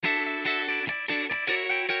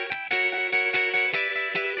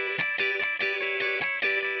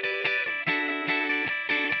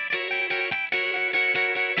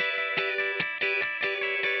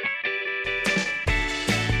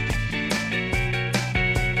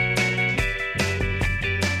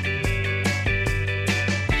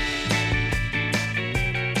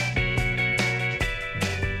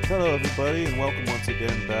everybody, and welcome once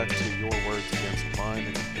again back to Your Words Against Mine,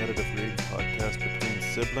 a competitive reading podcast between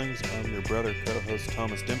siblings. I'm your brother co-host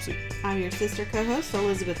Thomas Dempsey. I'm your sister co-host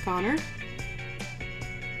Elizabeth Connor.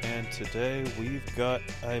 And today we've got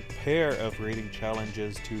a pair of reading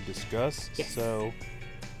challenges to discuss. Yes. So,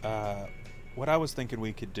 what I was thinking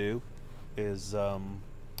we could do is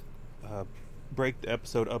break the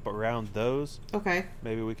episode up around those. Okay.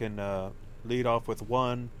 Maybe we can lead off with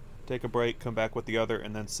one, take a break, come back with the other,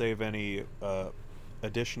 and then save any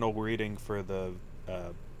additional reading for the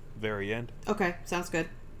very end. Okay, sounds good.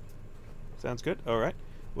 Sounds good? Alright.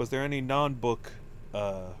 Was there any non-book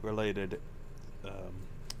related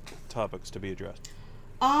topics to be addressed?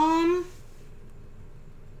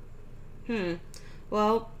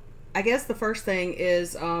 Well, I guess the first thing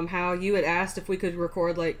is how you had asked if we could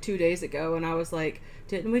record like 2 days ago, and I was like,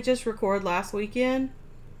 didn't we just record last weekend?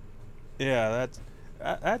 Yeah,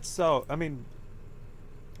 that's so, I mean,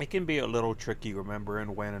 it can be a little tricky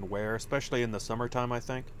remembering when and where, especially in the summertime, I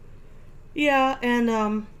think. Yeah, and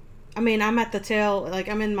I mean, I'm at the tail, like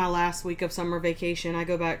I'm in my last week of summer vacation. I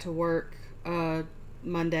go back to work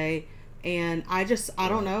Monday, and I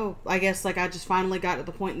don't know. I guess like I just finally got to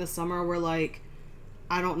the point in the summer where like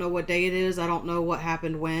I don't know what day it is. I don't know what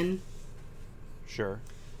happened when. Sure.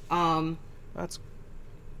 That's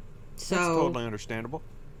So totally understandable.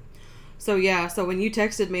 So yeah, so when you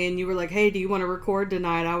texted me and you were like, hey, do you want to record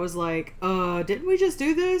tonight? I was like, didn't we just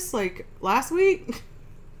do this like last week?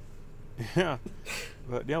 Yeah.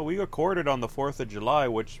 But yeah, we recorded on the 4th of July,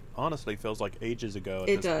 which honestly feels like ages ago at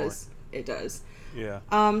It this does. point. It does.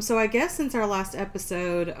 Yeah. So I guess since our last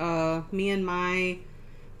episode, me and my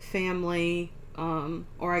family,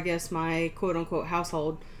 or I guess my quote unquote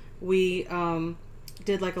household, we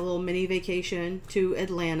did like a little mini vacation to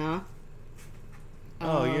Atlanta.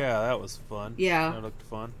 Oh yeah, that was fun. Yeah. That looked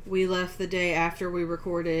fun. We left the day after we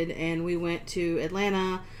recorded, and we went to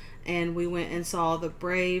Atlanta, and we went and saw the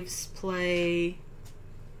Braves play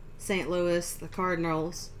St. Louis, the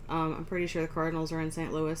Cardinals. I'm pretty sure the Cardinals are in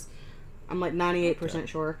St. Louis. I'm like 98%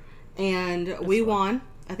 sure. And That's we fun. won.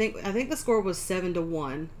 I think the score was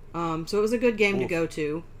 7-1. So it was a good game to go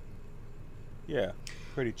to. Yeah,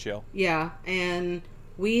 pretty chill. Yeah, and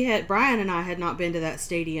Brian and I had not been to that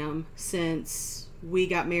stadium since we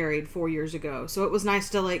got married 4 years ago. So it was nice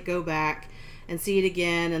to like go back and see it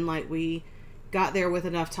again, and like we got there with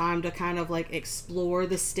enough time to kind of like explore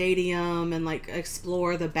the stadium and like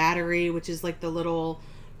explore the Battery, which is like the little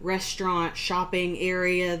restaurant shopping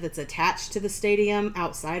area that's attached to the stadium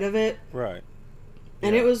outside of it. Right.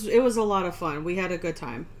 And Yeah. it was a lot of fun. We had a good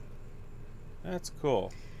time. That's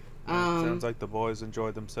cool. Sounds like the boys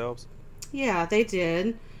enjoyed themselves. Yeah, they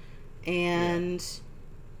did. And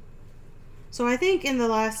so I think in the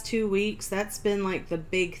last 2 weeks, that's been like the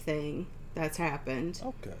big thing that's happened.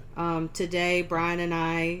 Okay. Today, Brian and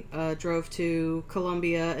I drove to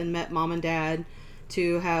Columbia and met Mom and Dad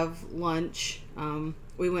to have lunch.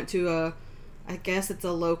 We went to I guess it's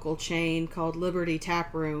a local chain called Liberty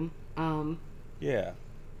Tap Room. Yeah.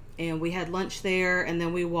 And we had lunch there, and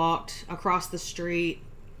then we walked across the street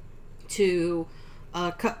to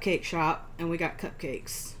a cupcake shop, and we got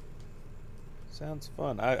cupcakes. Sounds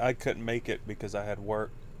fun. I couldn't make it because I had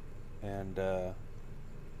work, and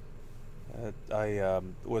I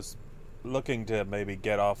was looking to maybe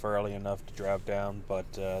get off early enough to drive down,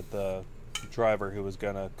 but the driver who was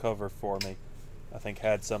going to cover for me, I think,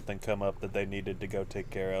 had something come up that they needed to go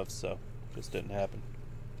take care of, so just didn't happen.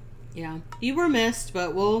 Yeah, you were missed,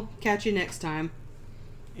 but we'll catch you next time.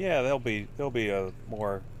 Yeah, there'll be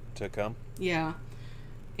more to come. Yeah,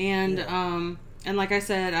 and and like I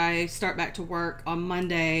said, I start back to work on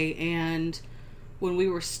Monday, and when we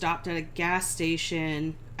were stopped at a gas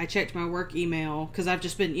station, I checked my work email because I've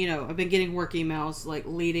just been, I've been getting work emails like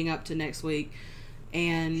leading up to next week,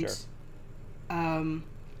 and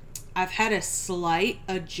I've had a slight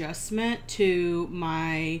adjustment to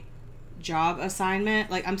my job assignment.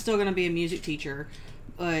 Like, I'm still going to be a music teacher,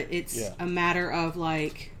 but it's a matter of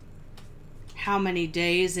like how many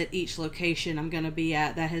days at each location I'm going to be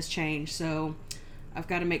at that has changed. So I've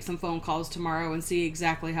got to make some phone calls tomorrow and see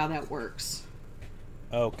exactly how that works.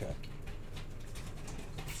 Okay.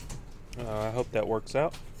 I hope that works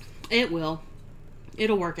out. It will.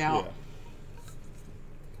 It'll work out.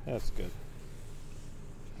 Yeah. That's good.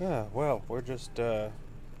 Well, we're just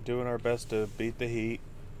doing our best to beat the heat.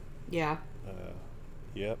 Yeah.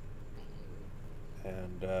 Yep.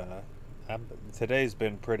 And today's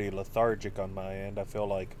been pretty lethargic on my end. I feel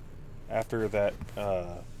like after that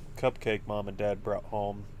cupcake Mom and Dad brought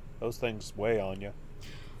home, those things weigh on you.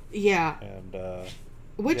 Yeah. And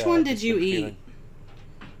which one did you eat?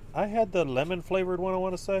 I had the lemon flavored one, I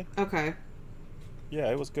want to say. Okay. Yeah,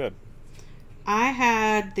 it was good. I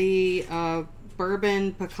had the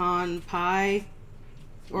bourbon pecan pie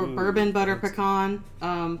or Ooh, bourbon butter fancy. pecan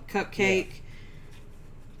Yeah. cupcake,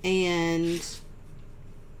 and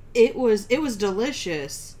it was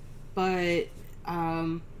delicious, but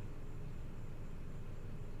um,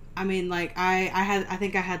 I mean, like I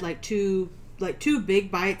think I had like two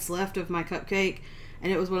big bites left of my cupcake,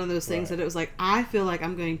 and it was one of those things Right. that it was like I feel like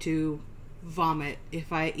I'm going to vomit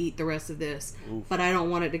if I eat the rest of this, Oof. but I don't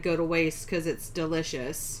want it to go to waste because it's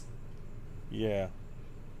delicious. Yeah.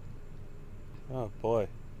 Oh boy.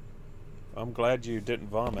 I'm glad you didn't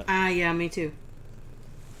vomit. Ah, yeah, me too.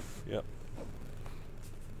 Yep.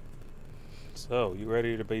 So, you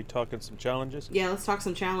ready to be talking some challenges? Yeah, let's talk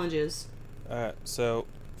some challenges. Alright, so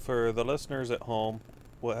for the listeners at home,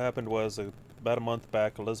 what happened was about a month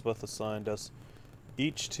back, Elizabeth assigned us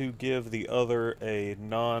each to give the other a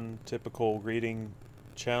non typical reading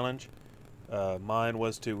challenge. Mine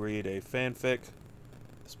was to read a fanfic,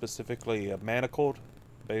 specifically a Manacled,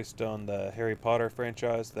 based on the Harry Potter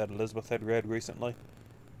franchise that Elizabeth had read recently.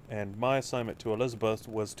 And my assignment to Elizabeth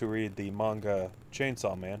was to read the manga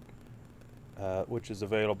Chainsaw Man, which is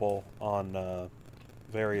available on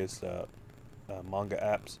various manga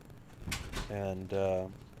apps. And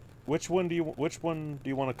which one do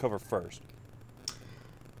you want to cover first?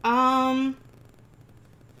 Um,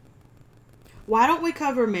 why don't we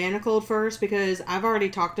cover Manacled first? Because I've already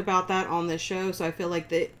talked about that on this show, so I feel like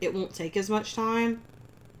that it won't take as much time.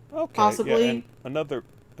 Okay, yeah, and Possibly,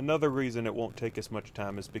 another reason it won't take as much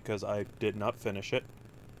time is because I did not finish it.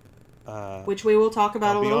 Uh, which we will talk I'll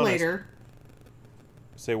about a be little honest. later.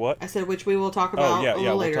 Say what? I said which we will talk Oh about yeah, a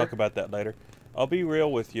yeah. little We'll talk later. about that later. I'll be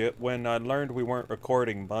real with you. When I learned we weren't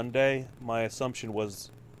recording Monday, my assumption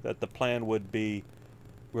was that the plan would be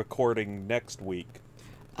recording next week.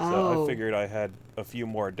 So I Oh, figured I had a few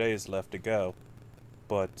more days left to go.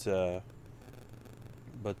 But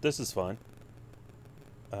this is fun.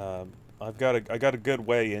 I got a good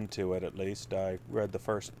way into it at least. I read the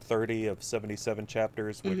first 30 of 77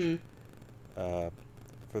 chapters, which mm-hmm. uh,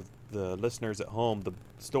 for the listeners at home, the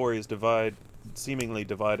story is seemingly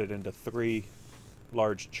divided into three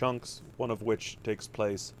large chunks. One of which takes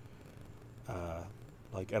place, uh,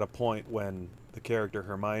 like at a point when the character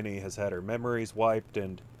Hermione has had her memories wiped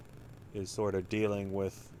and is sort of dealing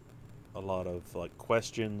with a lot of like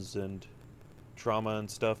questions and trauma and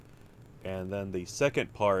stuff. And then the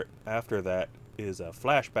second part after that is a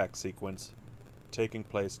flashback sequence taking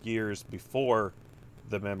place years before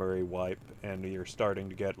the memory wipe, and you're starting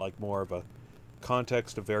to get like more of a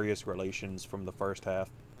context of various relations from the first half,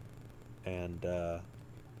 and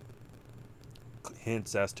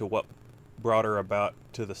hints as to what brought her about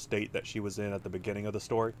to the state that she was in at the beginning of the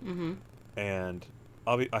story. Mm-hmm. And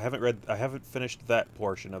I haven't finished that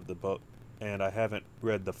portion of the book, and I haven't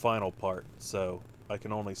read the final part, so I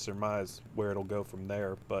can only surmise where it'll go from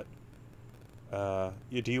there. But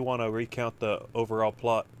do you want to recount the overall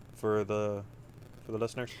plot for the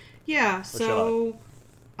listeners, Yeah. or shall I? So,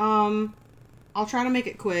 um, I'll try to make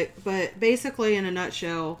it quick, but basically, in a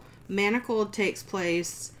nutshell, Manacled takes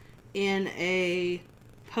place in a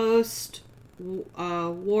post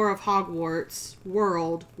War of Hogwarts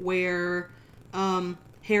world where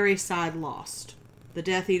Harry's side lost. The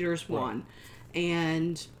Death Eaters Right. won.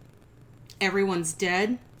 And everyone's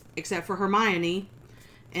dead except for Hermione.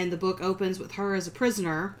 And the book opens with her as a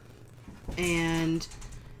prisoner. And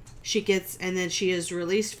then she is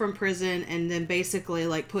released from prison and then basically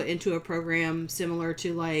like put into a program similar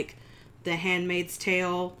to like the Handmaid's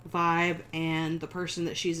Tale vibe, and the person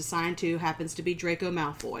that she's assigned to happens to be Draco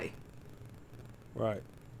Malfoy. Right.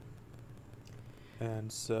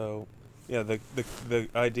 And so, yeah, the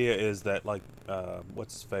idea is that like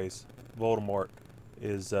what's his face, Voldemort,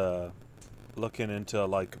 is looking into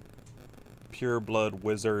like pure blood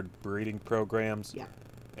wizard breeding programs, Yeah.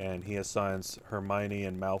 and he assigns Hermione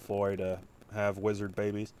and Malfoy to have wizard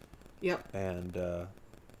babies. Yep.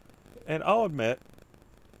 And I'll admit,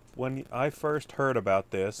 when I first heard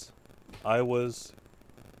about this, I was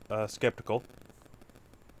skeptical,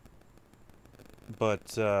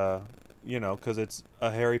 but because it's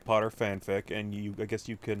a Harry Potter fanfic, and I guess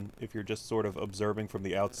you can, if you're just sort of observing from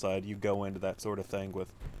the outside, you go into that sort of thing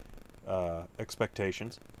with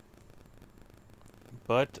expectations.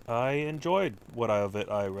 But I enjoyed what of it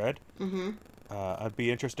I read. Mm-hmm. I'd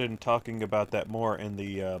be interested in talking about that more in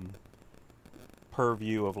the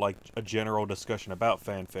purview of like a general discussion about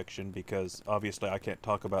fan fiction, because obviously I can't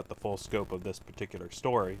talk about the full scope of this particular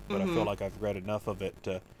story, but I feel Mm-hmm. like I've read enough of it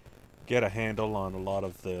to get a handle on a lot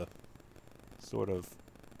of the sort of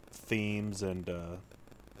themes and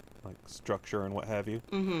like structure and what have you.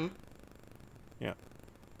 Mm-hmm. Yeah.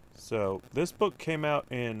 So this book came out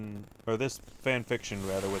or this fan fiction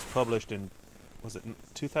rather, was published in, was it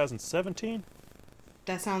 2017?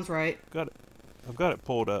 That sounds right. I've got it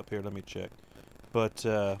pulled up here. Let me check. But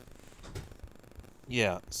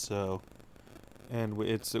yeah. So, and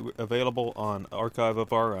it's available on Archive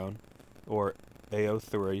of Our Own, or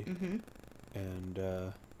AO3, Mm-hmm.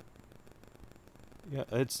 and yeah,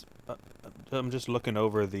 it's. I'm just looking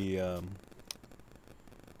over the.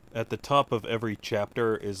 At the top of every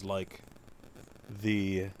chapter is like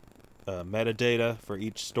the metadata for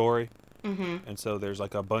each story. Mm-hmm. And so there's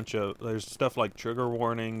like there's stuff like trigger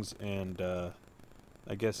warnings and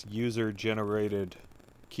I guess user generated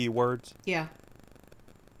keywords. Yeah.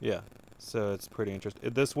 Yeah. So it's pretty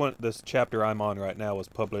interesting. This chapter I'm on right now was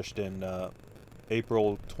published in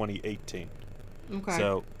April 2018. Okay.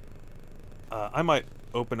 So I might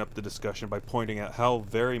open up the discussion by pointing out how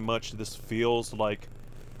very much this feels like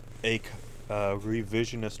a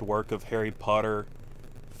revisionist work of Harry Potter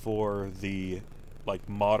for the like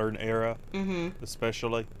modern era, Mm-hmm.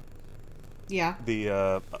 especially. Yeah.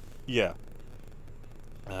 The yeah.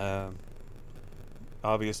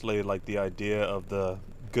 Obviously, like the idea of the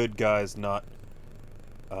good guys not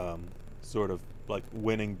sort of like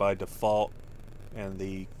winning by default, and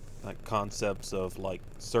the like concepts of like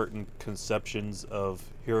certain conceptions of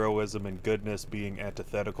heroism and goodness being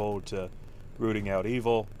antithetical to rooting out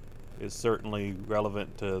evil is certainly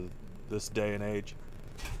relevant to this day and age.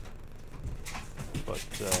 But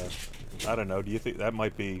I don't know. Do you think that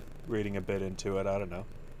might be reading a bit into it? I don't know.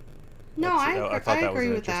 No, I thought that was agree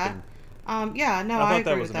an with that. interesting. Yeah, no, I thought agree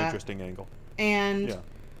that was with an that. interesting angle. And Yeah.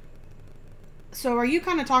 so, are you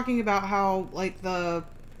kind of talking about how like the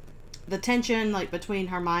tension like between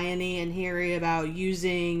Hermione and Harry about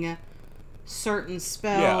using certain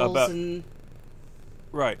spells and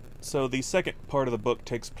Right. So the second part of the book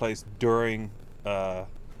takes place during the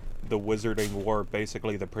Wizarding War,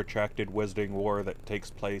 basically the protracted Wizarding War that takes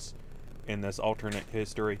place in this alternate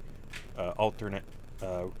history, alternate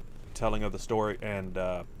telling of the story, and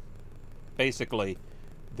basically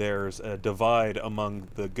there's a divide among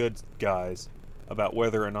the good guys about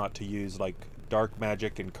whether or not to use like dark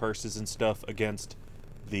magic and curses and stuff against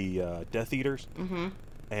the Death Eaters, Mm-hmm.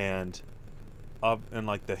 and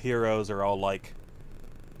like the heroes are all like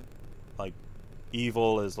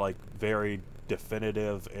evil is like very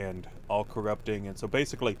definitive and all corrupting, and so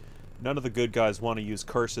basically none of the good guys want to use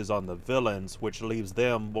curses on the villains, which leaves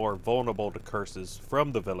them more vulnerable to curses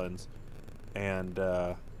from the villains. And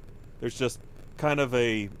there's just kind of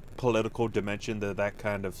a political dimension to that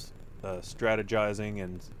kind of strategizing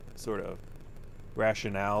and sort of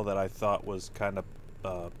rationale that I thought was kind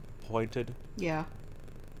of pointed. Yeah.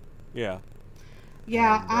 Yeah.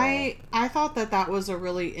 Yeah, And, I thought that was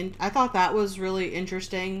I thought that was really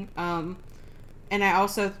interesting. And I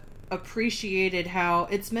also appreciated how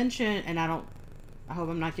it's mentioned, and I hope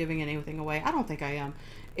I'm not giving anything away. I don't think I am.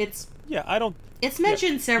 It's yeah, I don't. It's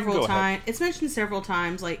mentioned Yeah, you can go several ahead. times. It's mentioned several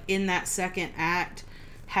times, like in that second act,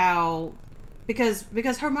 how because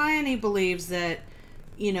Hermione believes that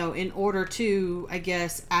in order to, I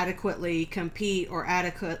guess, adequately compete or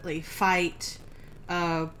adequately fight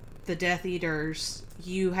the Death Eaters,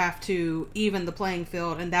 you have to even the playing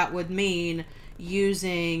field, and that would mean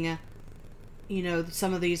using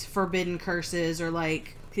some of these forbidden curses or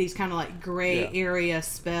like these kind of like gray area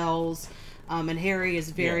spells. And Harry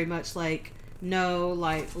is very much like, no,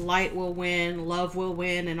 like light will win, love will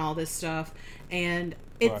win, and all this stuff. And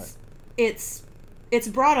it's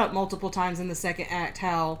brought up multiple times in the second act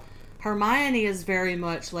how Hermione is very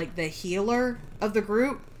much like the healer of the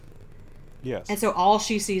group, Yes. and so all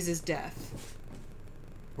she sees is death.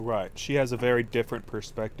 Right. She has a very different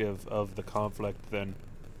perspective of the conflict than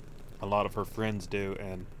a lot of her friends do,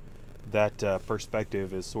 and that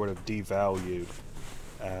perspective is sort of devalued,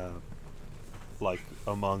 like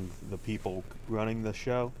among the people running the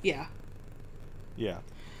show. Yeah. Yeah.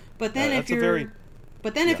 But then if that's a you're very-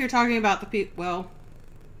 if you're talking about the people,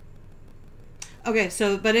 okay,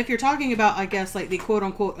 so but if you're talking about, I guess, like the quote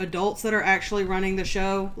unquote adults that are actually running the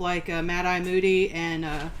show, like Mad Eye Moody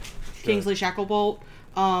and Kingsley Shacklebolt,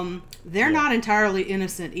 they're not entirely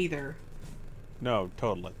innocent either. No,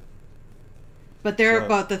 totally. But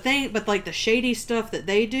like the shady stuff that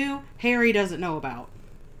they do, Harry doesn't know about.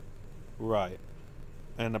 Right.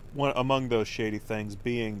 And among those shady things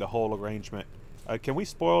being the whole arrangement. Can we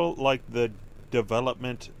spoil like the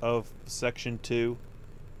development of Section 2?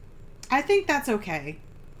 I think that's okay.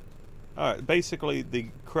 Alright, basically the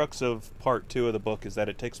crux of Part 2 of the book is that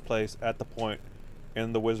it takes place at the point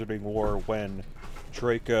in the Wizarding War when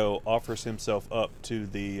Draco offers himself up to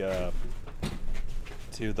the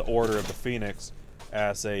Order of the Phoenix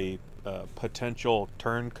as a potential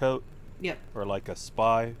turncoat Yep. or like a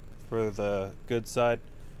spy for the good side,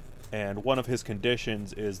 and one of his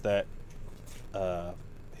conditions is that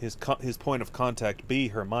his point of contact be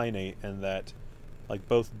Hermione, and that like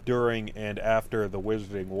both during and after the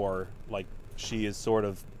Wizarding War, like she is sort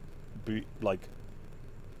of like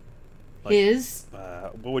His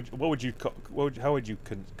what would you call, how would you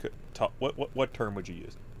talk, what term would you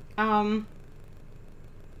use?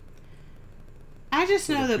 I just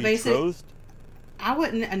know that basically Betrothed? I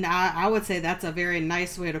wouldn't, and I would say that's a very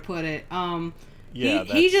nice way to put it. Yeah,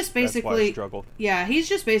 he just that's why I basically struggled. yeah, he's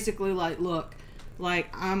just basically like, look, like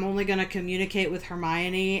I'm only gonna communicate with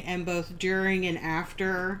Hermione, and both during and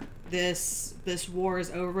after this war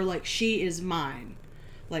is over, like she is mine,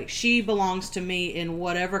 like she belongs to me in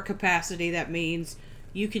whatever capacity that means.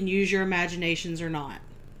 You can use your imaginations or not.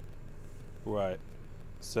 Right.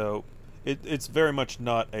 So it's very much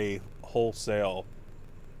not a wholesale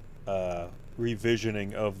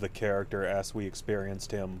revisioning of the character as we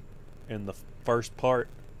experienced him in the first part,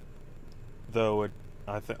 though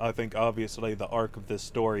I think obviously the arc of this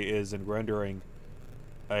story is in rendering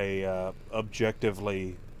a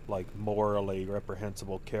objectively like morally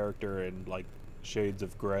reprehensible character in like Shades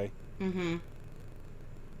of Grey. Mm-hmm.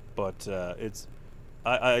 But it's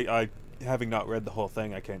I having not read the whole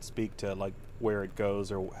thing, I can't speak to like where it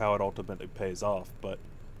goes or how it ultimately pays off, but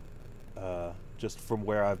just from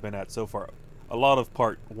where I've been at so far, a lot of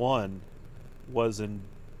part one was in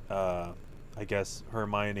I guess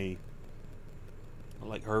Hermione,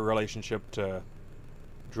 like her relationship to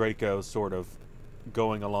Draco sort of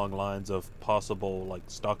going along lines of possible like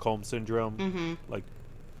Stockholm syndrome, Mm-hmm. like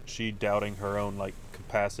she doubting her own like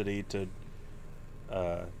capacity to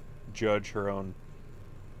judge her own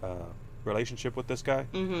relationship with this guy.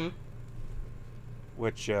 Mm-hmm.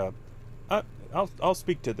 Which I'll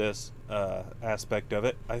speak to this aspect of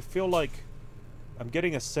it. I feel like I'm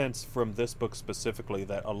getting a sense from this book specifically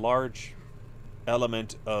that a large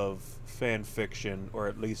element of fan fiction, or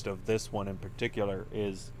at least of this one in particular,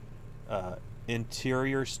 is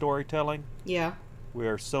interior storytelling, Yeah.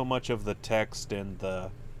 where so much of the text and the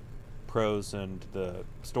prose and the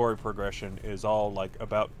story progression is all like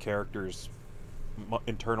about characters'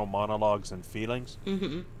 internal monologues and feelings.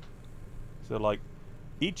 Mm-hmm. So like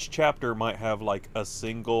each chapter might have like a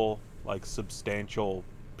single like substantial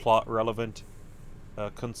plot relevant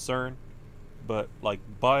concern, but like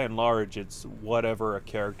by and large it's whatever a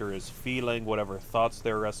character is feeling, whatever thoughts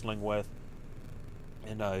they're wrestling with.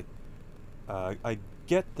 And I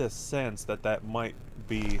get this sense that might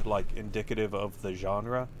be like indicative of the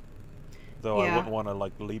genre, though I Yeah. wouldn't want to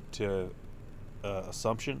like leap to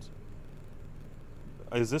assumptions.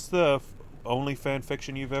 Is this the only fan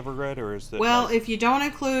fiction you've ever read, or is it Well, like... if you don't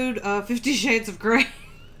include 50 Shades of Grey,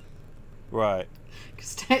 Right.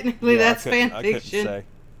 because technically Yeah, that's fan I couldn't fiction. say.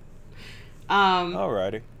 Um,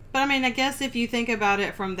 Alrighty. but I mean, I guess if you think about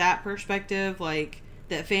it from that perspective, like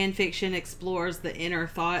that fan fiction explores the inner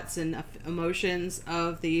thoughts and emotions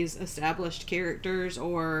of these established characters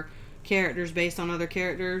or characters based on other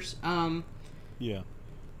characters. Yeah.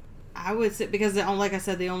 I would say, because like I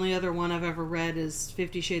said, the only other one I've ever read is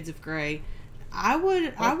 50 Shades of Grey. I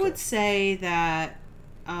would say that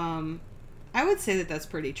that's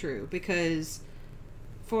pretty true, because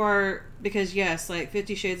yes, like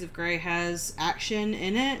 50 Shades of Grey has action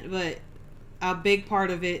in it, but a big part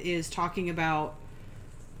of it is talking about,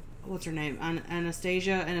 what's her name,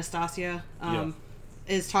 Anastasia,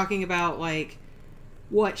 is talking about like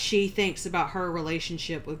what she thinks about her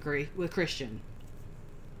relationship with Christian.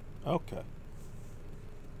 Okay.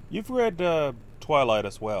 You've read Twilight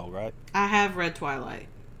as well, right? I have read Twilight.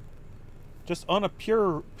 Just on a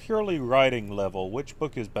purely writing level, which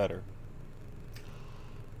book is better?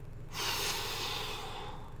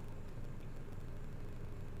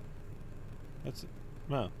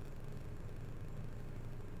 No.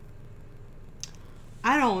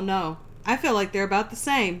 I don't know. I feel like they're about the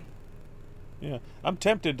same. Yeah, I'm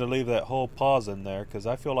tempted to leave that whole pause in there because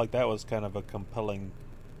I feel like that was kind of a compelling.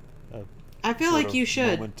 I feel sort like of you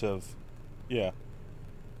should. Moment of, yeah,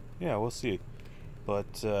 we'll see,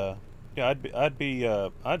 but yeah,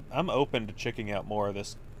 I'm open to checking out more of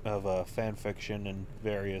this fan fiction and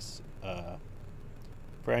various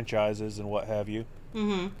franchises and what have you.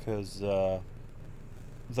 Mm-hmm. Because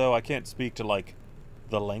though I can't speak to like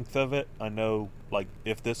the length of it, I know like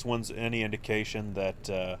if this one's any indication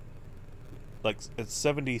that like it's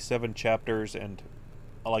 77 chapters, and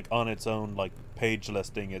like on its own like page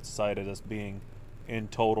listing it's cited as being in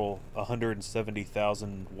total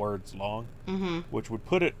 170,000 words long, which would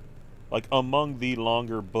put it like among the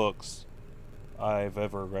longer books I've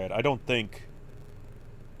ever read. I don't think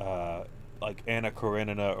like Anna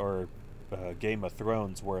Karenina or Game of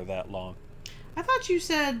Thrones were that long. I thought you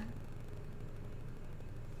said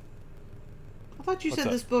What's up?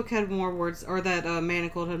 this book had more words, or that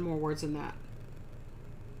Manacled had more words than that.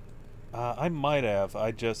 I might have.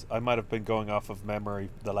 I might have been going off of memory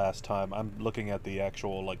the last time. I'm looking at the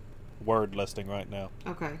actual like word listing right now.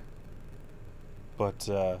 Okay. But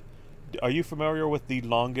are you familiar with the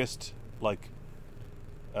longest like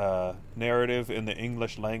narrative in the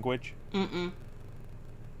English language? Mm-mm.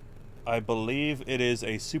 I believe it is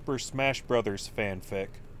a Super Smash Brothers fanfic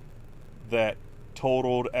that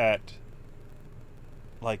totaled at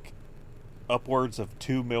like upwards of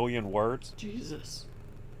 2 million words. Jesus.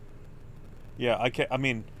 Yeah, I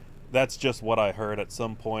mean, that's just what I heard at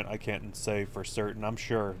some point. I can't say for certain. I'm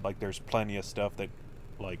sure like there's plenty of stuff that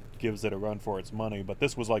like gives it a run for its money, but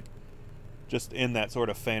this was like just in that sort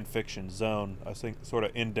of fan fiction zone. I think sort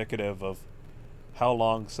of indicative of how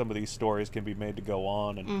long some of these stories can be made to go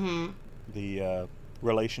on, and the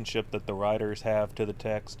relationship that the writers have to the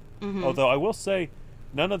text. Although I will say,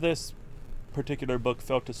 none of this particular book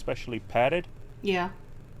felt especially padded. Yeah.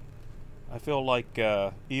 I feel like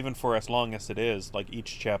even for as long as it is, like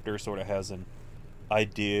each chapter sort of has an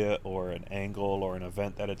idea or an angle or an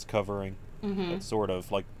event that it's covering. That sort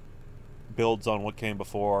of like builds on what came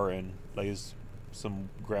before and lays some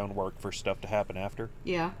groundwork for stuff to happen after.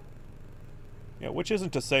 Yeah. Yeah, which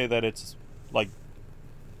isn't to say that it's like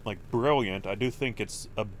brilliant. I do think it's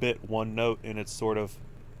a bit one note in its sort of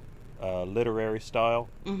literary style.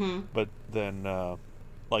 But then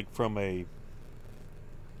like from a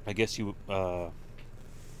I guess you I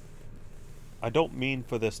don't mean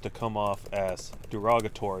for this to come off as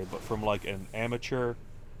derogatory, but from like an amateur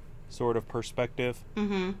sort of perspective,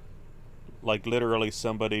 like literally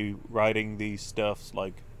somebody writing these stuffs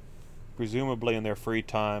like presumably in their free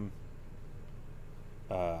time.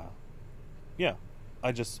 Yeah,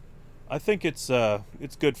 I think it's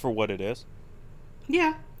good for what it is.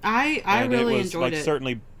 Yeah, I really enjoyed like it.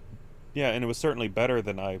 Certainly, yeah, and it was certainly better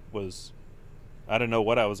than I don't know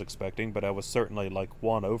what I was expecting, but I was certainly like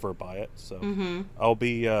won over by it. So I'll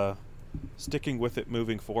be sticking with it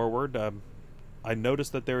moving forward. I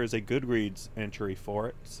noticed that there is a Goodreads entry for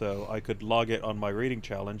it, so I could log it on my reading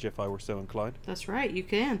challenge if I were so inclined. That's right, you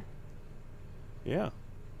can. Yeah.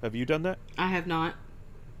 Have you done that? I have not.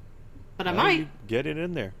 But I might. Get it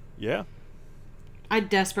in there. Yeah. I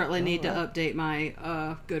desperately need to update my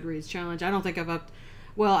Goodreads challenge. I don't think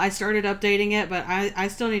Well, I started updating it, but I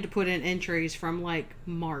still need to put in entries from like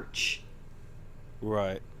March.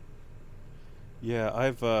 Right. Yeah,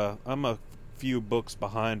 I'm a few books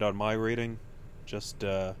behind on my reading. Just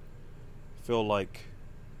feel like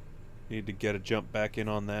need to get a jump back in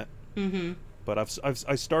on that. But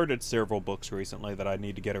I started several books recently that I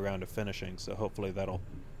need to get around to finishing, so hopefully that'll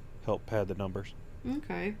help pad the numbers.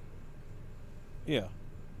 Okay. Yeah.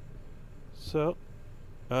 So,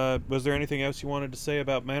 was there anything else you wanted to say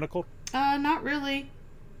about Manacled? Not really.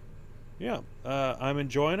 Yeah, I'm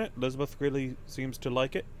enjoying it. Elizabeth really seems to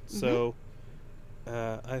like it, so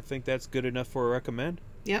I think that's good enough for a recommend.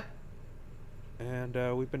 Yep.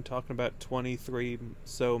 And we've been talking about 23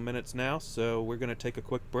 so minutes now, so we're going to take a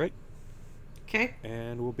quick break. Okay.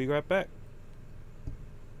 And we'll be right back.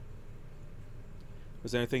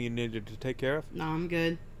 Was there anything you needed to take care of? No, I'm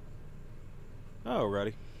good.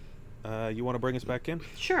 Alrighty. You want to bring us back in?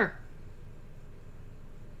 Sure.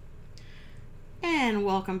 And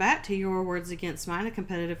welcome back to Your Words Against Mine, a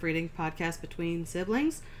competitive reading podcast between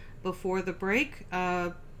siblings. Before the break,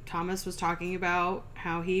 Thomas was talking about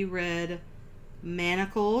how he read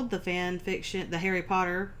Manacled, the fan fiction, the Harry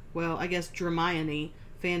Potter, well, I guess Hermione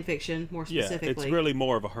fan fiction, more specifically. Yeah, it's really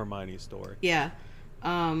more of a Hermione story. Yeah.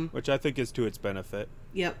 Which I think is to its benefit.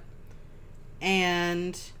 Yep.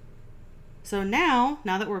 And so now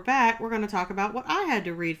that we're back, we're going to talk about what I had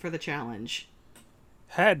to read for the challenge.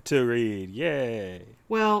 Had to read, yay.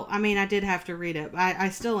 Well, I mean, I did have to read it. I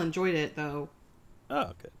still enjoyed it, though.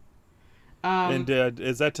 Oh, good. And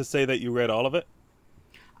is that to say that you read all of it?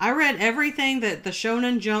 I read everything that the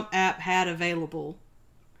Shonen Jump app had available.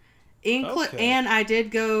 And I did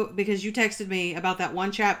go, because you texted me about that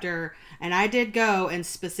one chapter, and I did go and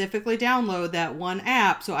specifically download that one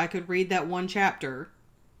app so I could read that one chapter.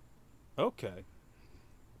 Okay.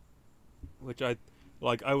 Which I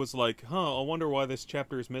was like, I wonder why this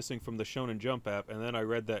chapter is missing from the Shonen Jump app, and then I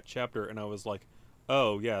read that chapter and I was like,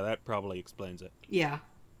 oh yeah, that probably explains it. Yeah.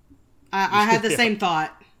 I had the same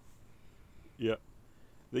thought. Yeah.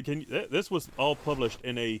 This was all published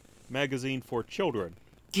in a magazine for children.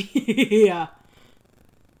 Yeah.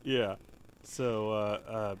 Yeah.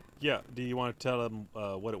 So, yeah. Do you want to tell them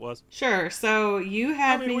what it was? Sure. So you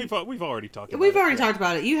had me. We've already talked about We've it. already talked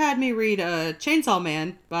about it. You had me read Chainsaw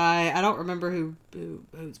Man by, I don't remember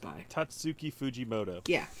who's by. Tatsuki Fujimoto.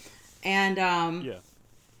 Yeah. And Yeah.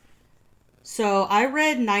 so I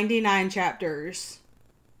read 99 chapters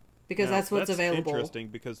because Now, that's what's available. Interesting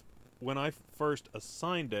because when I first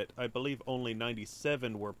assigned it, I believe only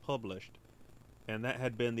 97 were published, and that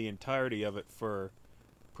had been the entirety of it for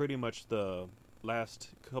pretty much the last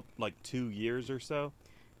 2 years or so.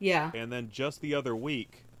 Yeah. And then just the other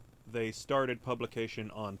week, they started publication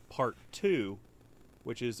on part 2,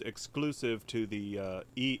 which is exclusive to the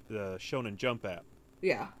Shonen Jump app.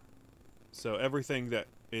 Yeah. So everything that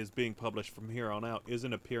is being published from here on out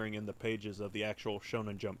isn't appearing in the pages of the actual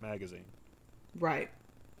Shonen Jump magazine. Right.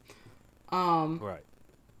 Right.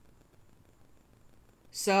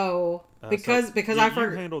 So because you I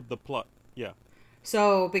forgot. handled the plot. Yeah.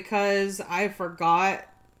 So because I forgot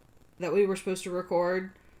that we were supposed to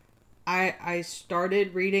record, I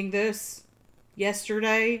started reading this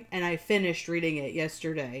yesterday and I finished reading it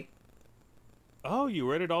yesterday. Oh, you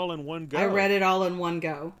read it all in one go. I read it all in one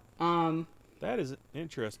go. That is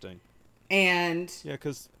interesting. And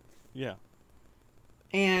Yeah,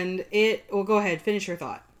 and it. Well, go ahead. Finish your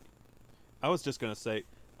thought. I was just gonna say,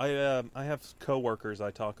 I have coworkers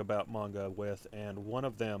I talk about manga with, and one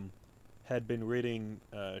of them had been reading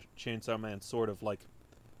Chainsaw Man sort of like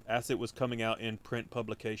as it was coming out in print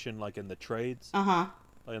publication, like in the trades. Uh-huh.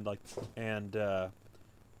 And a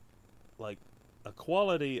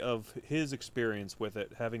quality of his experience with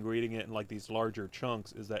it, having reading it in like these larger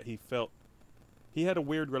chunks, is that he felt he had a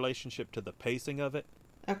weird relationship to the pacing of it.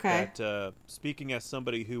 Okay. That speaking as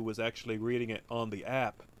somebody who was actually reading it on the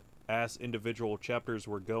app as individual chapters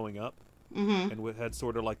were going up, Mm-hmm. and had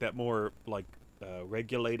sort of like that more like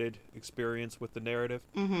regulated experience with the narrative.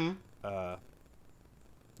 Mm-hmm.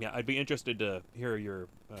 Yeah, I'd be interested to hear your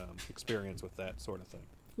experience with that sort of thing.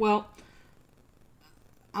 Well,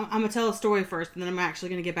 I'm gonna tell a story first, and then I'm actually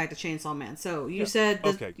gonna get back to Chainsaw Man. So you said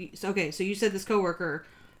this, Okay. So you said this coworker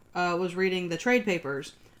was reading the trade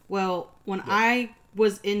papers. Well, when I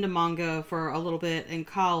was into manga for a little bit in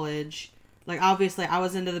college, like obviously I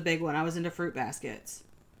was into the big one. I was into Fruit Baskets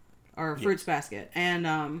or Fruits Basket, and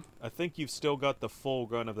I think you've still got the full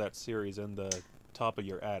run of that series in the top of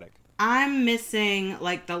your attic. I'm missing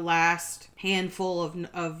like the last handful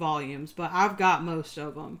of volumes, but I've got most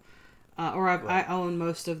of them, I own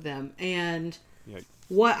most of them. And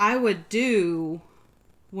what I would do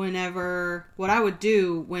when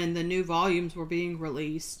the new volumes were being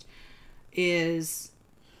released is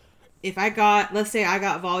if let's say I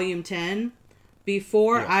got volume 10,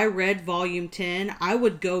 before I read volume 10, I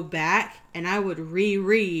would go back and I would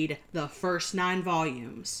reread the first 9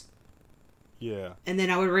 volumes. Yeah. And then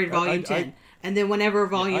I would read volume 10. And then whenever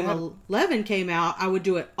volume 11 came out, I would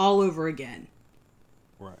do it all over again.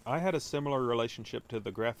 Right. I had a similar relationship to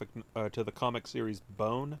the comic series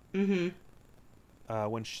Bone. Mm-hmm.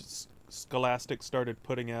 When Scholastic started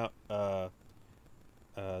putting out the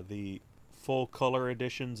full color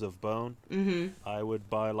editions of Bone, Mm-hmm. I would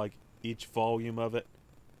buy like each volume of it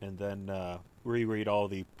and then reread all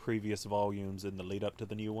the previous volumes in the lead up to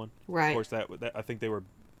the new one. Right. Of course, that I think they were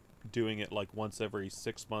doing it like once every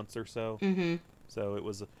 6 months or so. Mm-hmm. So it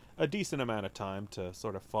was a decent amount of time to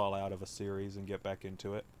sort of fall out of a series and get back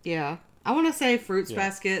into it. Yeah. I want to say Fruits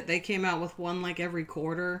Basket, they came out with one like every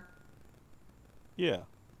quarter. Yeah.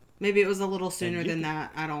 Maybe it was a little sooner than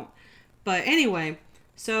that. I don't. But anyway,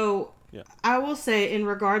 so I will say in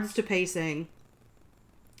regards to pacing,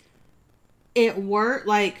 it worked.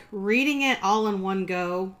 Like reading it all in one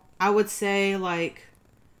go, I would say like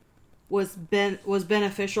was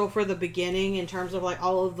beneficial for the beginning in terms of like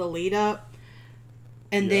all of the lead up.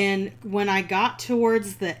 And then when I got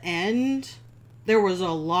towards the end, there was a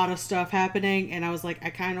lot of stuff happening, and I was like, I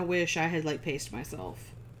kind of wish I had like paced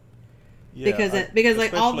myself. Yeah, because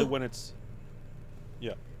like all when it's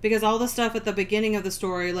because all the stuff at the beginning of the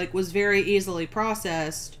story like was very easily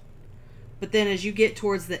processed, but then as you get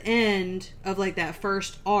towards the end of like that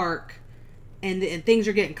first arc, and things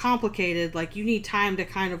are getting complicated, like you need time to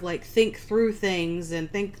kind of like think through things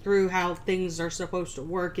and think through how things are supposed to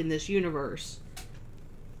work in this universe.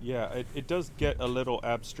 Yeah, it does get a little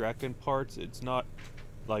abstract in parts. It's not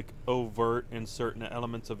like overt in certain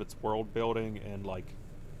elements of its world building and like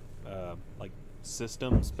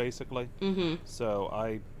systems basically. Mm-hmm.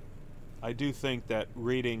 So I do think that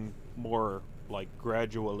reading more like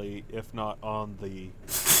gradually, if not on the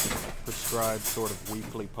prescribed sort of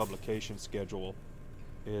weekly publication schedule,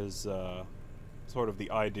 is sort of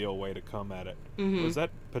the ideal way to come at it. Mm-hmm. Was that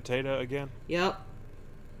potato again? Yep.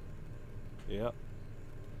 Yep.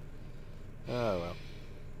 Oh well.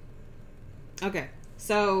 Okay.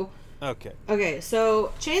 So Okay.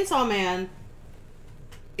 So Chainsaw Man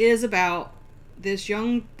is about this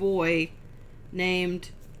young boy named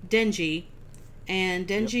Denji, and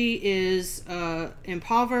Denji is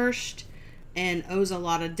impoverished and owes a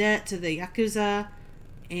lot of debt to the Yakuza,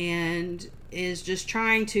 and is just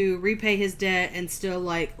trying to repay his debt and still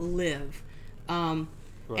like live. Right.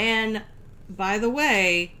 And by the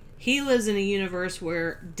way, he lives in a universe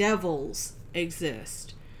where devils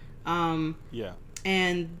exist. Yeah.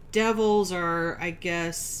 And devils are, I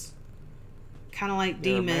guess, kind of like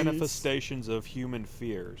They're demons. manifestations of human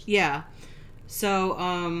fears. Yeah.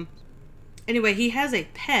 So, anyway, he has a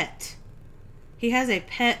pet. He has a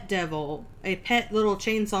pet devil, a pet little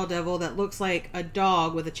chainsaw devil that looks like a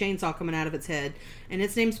dog with a chainsaw coming out of its head, and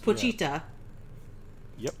its name's Pochita.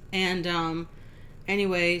 Yep. And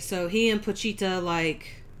anyway, so he and Pochita,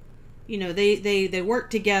 like, you know, they work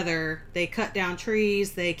together. They cut down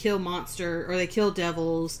trees. They kill they kill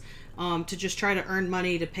devils, to just try to earn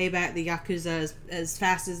money to pay back the Yakuza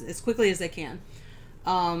as quickly as they can.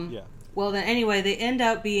 Yeah. Well, then anyway, they end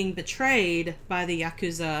up being betrayed by the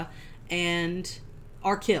Yakuza and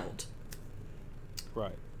are killed.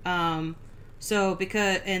 Right. So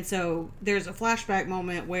there's a flashback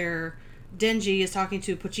moment where Denji is talking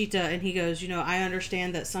to Pochita, and he goes, you know, I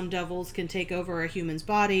understand that some devils can take over a human's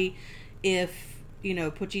body. If, you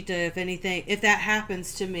know, Pochita, if that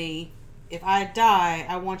happens to me, if I die,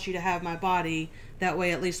 I want you to have my body. That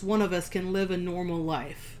way at least one of us can live a normal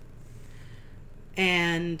life.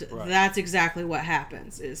 And that's exactly what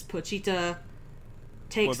happens, is Pochita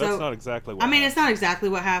takes... Well, that's not exactly what happens. It's not exactly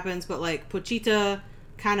what happens, but, like, Pochita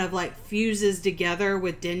kind of, like, fuses together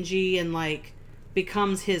with Denji and, like,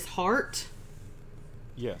 becomes his heart.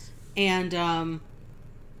 Yes. And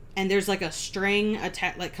there's, like, a string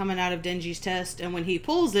like, coming out of Denji's chest, and when he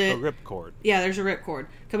pulls it... A ripcord. Yeah, there's a ripcord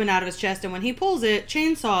coming out of his chest, and when he pulls it,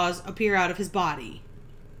 chainsaws appear out of his body.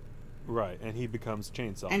 Right, and he becomes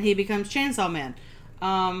Chainsaw Man. And he becomes Chainsaw Man.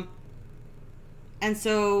 And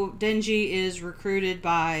so Denji is recruited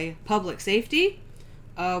by public safety,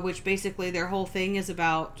 which basically their whole thing is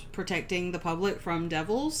about protecting the public from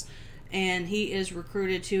devils. And he is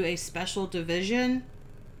recruited to a special division.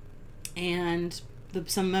 And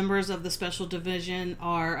some members of the special division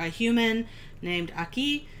are a human named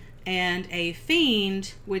Aki and a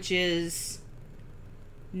fiend, which is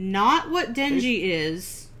not what Denji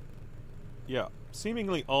is. Yeah,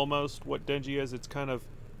 seemingly almost what Denji is. It's kind of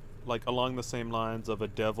like along the same lines of a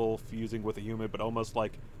devil fusing with a human, but almost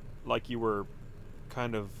like you were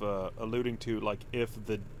kind of alluding to, like if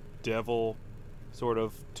the devil sort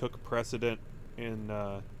of took precedent in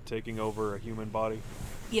taking over a human body.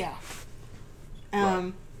 Yeah.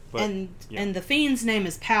 Right. But, and the fiend's name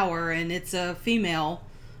is Power, and it's a female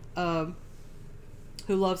who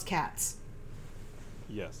loves cats.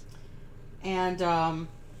 Yes. And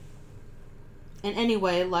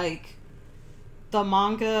anyway, like, the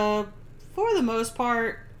manga, for the most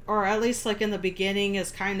part, or at least, like, in the beginning,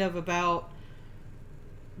 is kind of about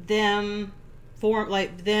them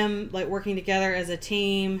working together as a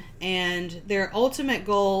team, and their ultimate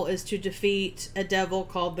goal is to defeat a devil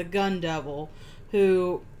called the Gun Devil,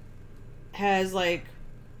 who has, like,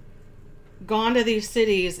 gone to these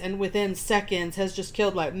cities and within seconds has just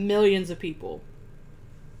killed, like, millions of people.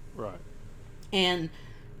 Right. And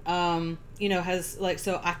you know, has, like,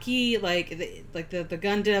 so Aki, the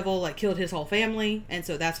Gun Devil, like, killed his whole family, and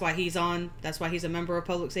so that's why he's a member of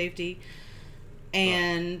public safety.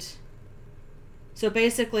 And so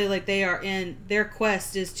basically, like, their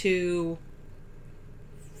quest is to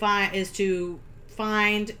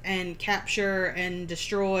find and capture and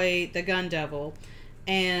destroy the Gun Devil.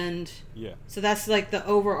 And so that's, like, the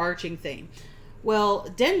overarching theme. Well,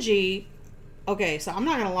 Denji, okay, so I'm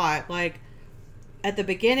not gonna lie, like, at the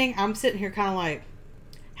beginning, I'm sitting here kind of like,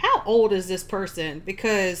 how old is this person?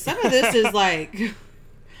 Because some of this is, like,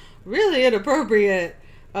 really inappropriate.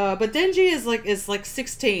 But Denji is like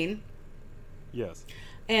 16. Yes.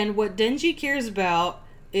 And what Denji cares about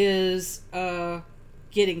is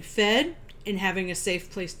getting fed and having a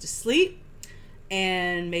safe place to sleep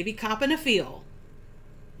and maybe copping a feel.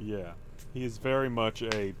 Yeah. He is very much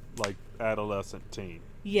a, like, adolescent teen.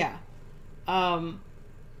 Yeah.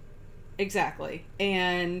 Exactly.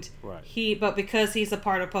 And right. But because he's a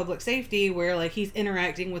part of public safety where, like, he's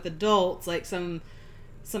interacting with adults, like, some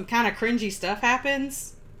kind of cringy stuff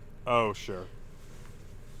happens. Oh, sure.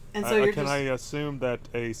 And so you're can just... I assume that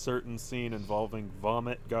a certain scene involving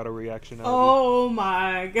vomit got a reaction out Oh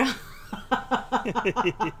my god.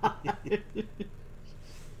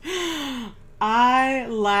 I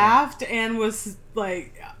laughed and was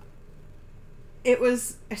like, it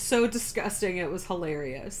was so disgusting. It was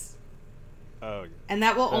hilarious. Oh, yeah. And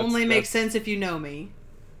that will only make that's- sense if you know me.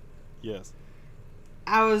 Yes.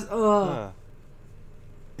 I was, ugh. Ah.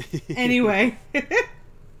 Anyway.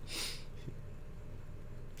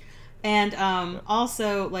 And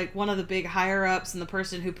also, like, one of the big higher-ups and the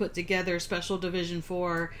person who put together Special Division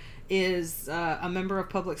 4 is a member of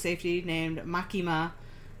public safety named Makima.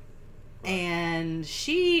 Right. And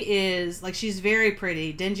she is, like, she's very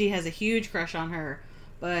pretty. Denji has a huge crush on her.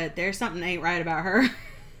 But there's something ain't right about her.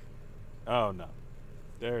 Oh, no.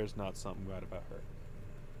 There is not something right about her.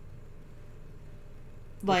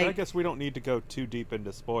 Like, I guess we don't need to go too deep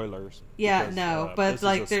into spoilers. Yeah, because, no, but, this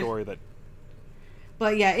like, is a there's... story that...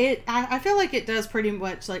 But yeah, I feel like it does pretty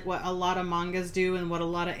much like what a lot of mangas do and what a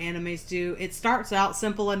lot of animes do. It starts out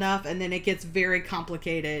simple enough and then it gets very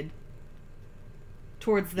complicated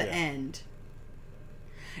towards the end.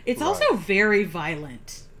 It's also very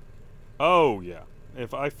violent. Oh, yeah.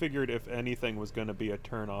 I figured if anything was going to be a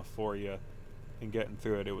turnoff for you and getting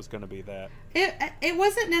through it, it was going to be that. It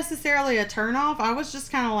wasn't necessarily a turnoff. I was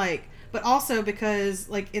just kind of like... But also because,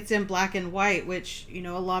 like, it's in black and white, which, you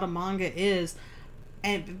know, a lot of manga is...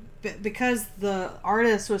 And because the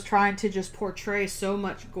artist was trying to just portray so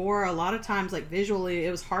much gore, a lot of times, like, visually, it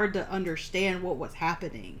was hard to understand what was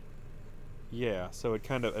happening. Yeah, so it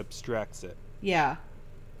kind of abstracts it. Yeah.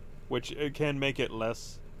 Which it can make it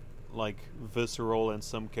less, like, visceral in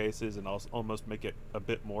some cases and also almost make it a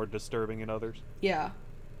bit more disturbing in others. Yeah.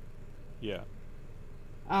 Yeah.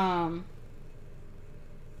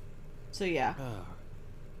 So, yeah.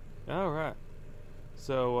 All right.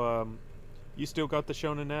 So, you still got the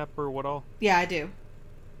Shonen app or what all? Yeah, I do.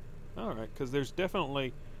 Alright, because there's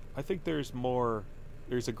definitely... I think there's more...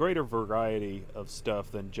 There's a greater variety of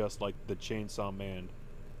stuff than just, like, the Chainsaw Man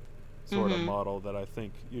sort of model that I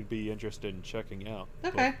think you'd be interested in checking out.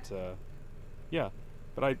 Okay. But, yeah.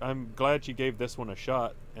 But I'm glad you gave this one a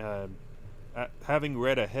shot. Having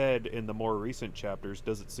read ahead in the more recent chapters,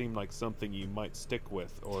 does it seem like something you might stick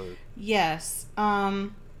with, or... Yes.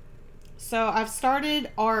 So, I've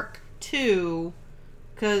started Arc 2,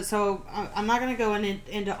 so I'm not going to go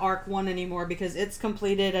into Arc 1 anymore because it's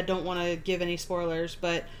completed. I don't want to give any spoilers,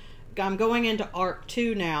 but I'm going into Arc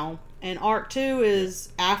 2 now, and Arc 2 is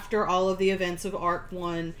after all of the events of Arc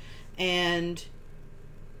 1, and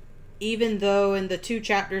even though in the 2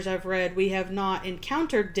 chapters I've read we have not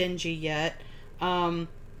encountered Denji yet,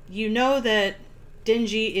 you know that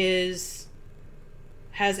Denji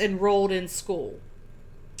has enrolled in school.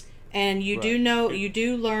 And you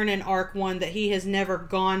do learn in Arc 1 that he has never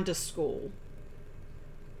gone to school.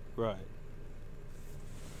 Right.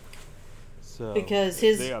 So... Because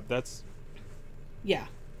Yeah, that's... Yeah.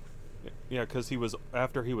 Yeah, because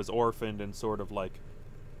after he was orphaned and sort of, like,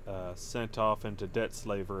 sent off into debt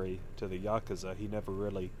slavery to the Yakuza, he never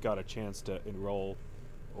really got a chance to enroll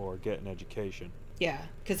or get an education. Yeah,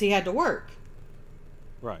 because he had to work.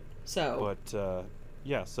 Right. So... But,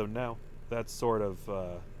 yeah, so now that's sort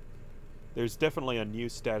of... there's definitely a new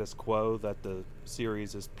status quo that the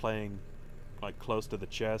series is playing, like, close to the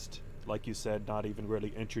chest. Like you said, not even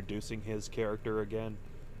really introducing his character again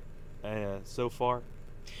so far.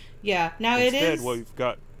 Yeah, now Instead, it is... we've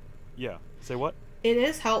got... Yeah, say what? It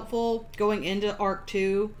is helpful going into Arc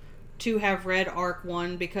 2 to have read Arc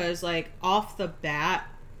 1 because, like, off the bat,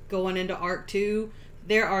 going into Arc 2,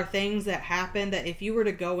 there are things that happen that if you were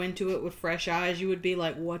to go into it with fresh eyes, you would be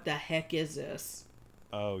like, what the heck is this?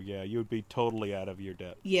 Oh, yeah, you would be totally out of your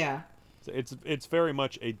depth. Yeah. So it's very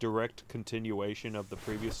much a direct continuation of the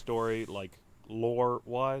previous story, like,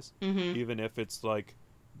 lore-wise, even if it's, like,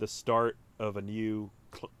 the start of a new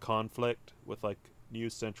conflict with, like, new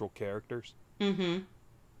central characters. Mm-hmm.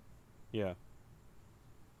 Yeah.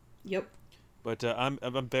 Yep. But I'm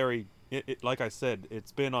very... like I said,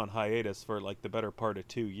 it's been on hiatus for, like, the better part of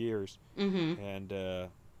 2 years. Mm-hmm. And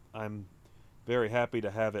I'm very happy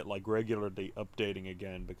to have it, like, regularly updating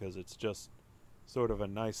again, because it's just sort of a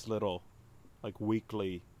nice little, like,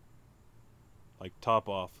 weekly, like,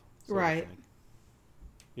 top-off sort of thing.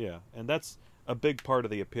 Yeah, and that's a big part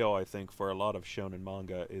of the appeal, I think, for a lot of shonen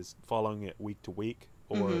manga, is following it week to week,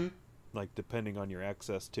 or, like, depending on your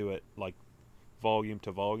access to it, like, volume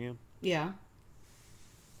to volume. Yeah.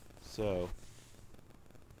 So,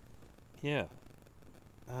 yeah.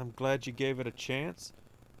 I'm glad you gave it a chance,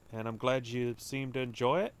 and I'm glad you seemed to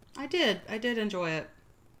enjoy it. I did. I did enjoy it.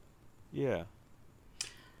 Yeah.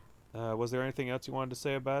 Was there anything else you wanted to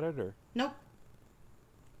say about it, or? Nope.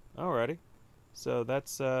 Alrighty. So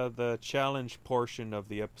that's the challenge portion of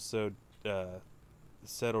the episode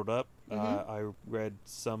settled up. Mm-hmm. I read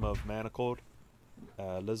some of Manacled.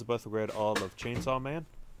 Elizabeth read all of Chainsaw Man.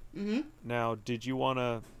 Mm-hmm. Now, did you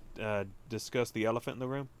want to discuss the elephant in the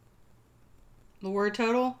room? The word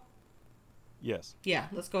total? Yes. Yeah,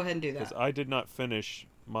 let's go ahead and do Because that. I did not finish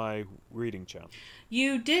my reading challenge.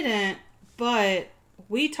 You didn't, but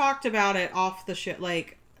we talked about it off the shit,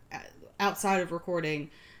 like outside of recording.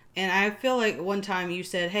 And I feel like one time you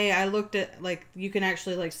said, "Hey, I looked at like you can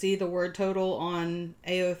actually like see the word total on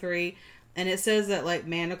AO3, and it says that like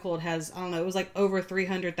Manacled has I don't know, it was like over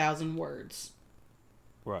 300,000 words.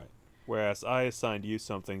 Right. Whereas I assigned you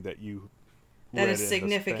something that you That read is in the span of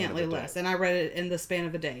significantly a day. less, and I read it in the span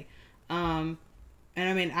of a day. And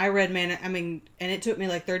I mean, I read and it took me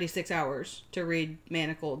like 36 hours to read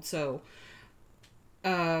Manacled. So,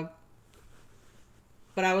 but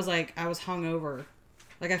I was hungover.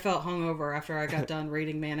 Like I felt hungover after I got done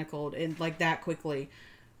reading Manacled and like that quickly.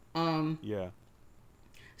 Yeah.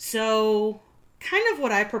 So kind of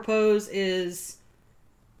what I propose is,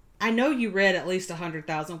 I know you read at least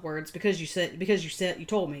 100,000 words because you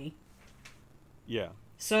told me. Yeah.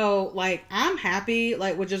 So like I'm happy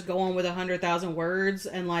like with just going with 100,000 words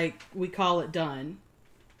and like we call it done.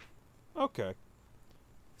 Okay.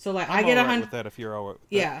 So like I'm I get all right 100. with that if you're all right with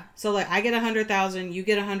that. Yeah. So like I get 100,000, you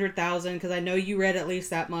get 100,000 because I know you read at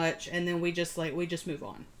least that much, and then we just move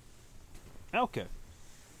on. Okay.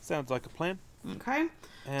 Sounds like a plan. Okay.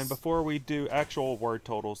 And before we do actual word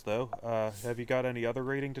totals, though, have you got any other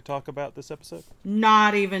reading to talk about this episode?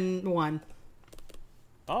 Not even one.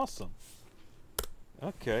 Awesome.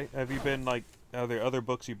 Okay. Have you been are there other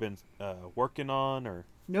books you've been working on, or?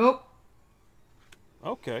 Nope.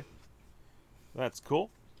 Okay. That's cool.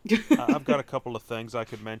 I've got a couple of things I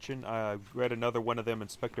could mention. I read another one of them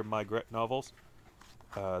Inspector Maigret novels.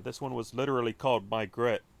 This one was literally called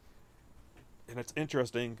Maigret. And it's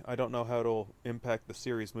interesting. I don't know how it'll impact the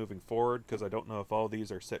series moving forward, because I don't know if all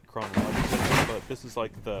these are set chronologically, but this is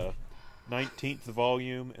like the 19th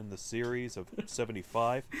volume in the series of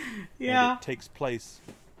 75. Yeah. And it takes place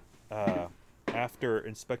after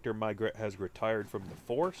Inspector Maigret has retired from the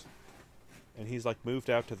force. And he's like moved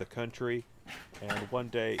out to the country, and one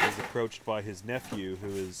day is approached by his nephew, who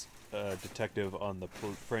is a detective on the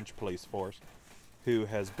French police force, who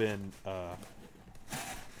has been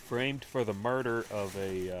framed for the murder of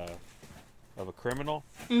a criminal.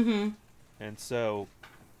 Mm-hmm. And so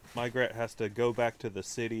Maigret has to go back to the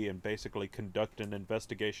city and basically conduct an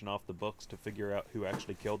investigation off the books to figure out who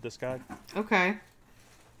actually killed this guy. Okay.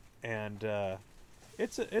 And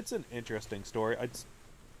it's an interesting story.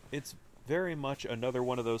 It's very much another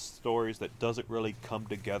one of those stories that doesn't really come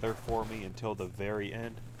together for me until the very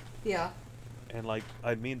end. Yeah. And like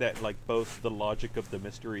I mean that like both the logic of the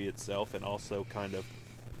mystery itself and also kind of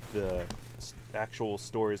the actual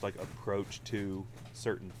story's like approach to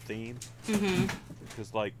certain themes. Mm-hmm.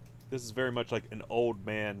 Because like this is very much like an old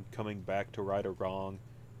man coming back to right or wrong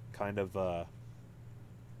kind of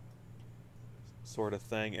sort of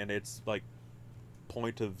thing, and it's like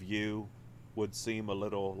point of view would seem a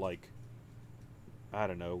little like, I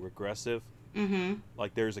don't know, regressive. Mm-hmm.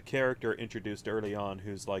 Like there's a character introduced early on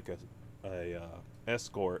who's like a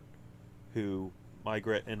escort who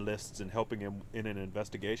Maigret enlists in helping him in an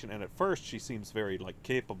investigation, and at first she seems very like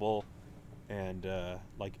capable and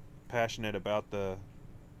like passionate about the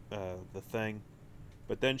thing,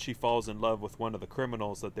 but then she falls in love with one of the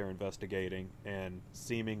criminals that they're investigating and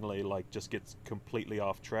seemingly like just gets completely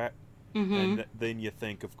off track. Mm-hmm. And then you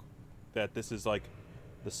think of that this is like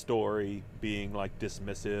the story being like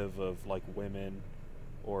dismissive of like women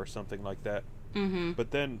or something like that. Mm-hmm.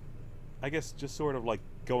 But then I guess just sort of like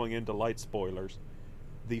going into light spoilers,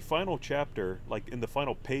 the final chapter, like in the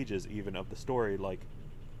final pages even of the story, like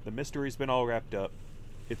the mystery's been all wrapped up.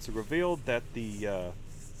 It's revealed that the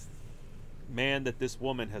man that this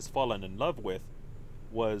woman has fallen in love with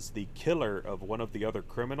was the killer of one of the other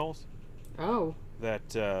criminals Oh. that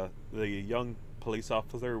the young police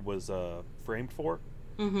officer was framed for.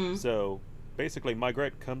 Mm-hmm. So basically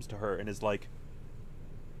Maigret comes to her and is like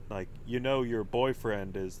you know, your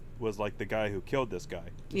boyfriend was like the guy who killed this guy.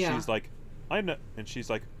 And Yeah. she's like, I know. And she's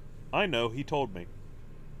like, I know, he told me.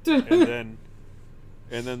 and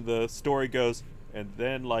then the story goes, and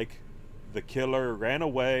then like the killer ran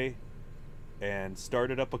away and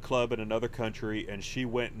started up a club in another country, and she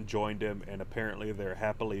went and joined him, and apparently they're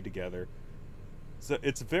happily together. So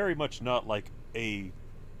it's very much not like a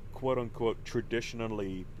quote unquote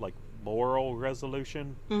traditionally like moral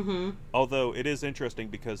resolution. Mm-hmm. Although it is interesting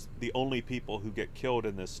because the only people who get killed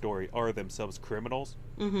in this story are themselves criminals.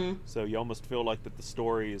 Mm-hmm. So you almost feel like that the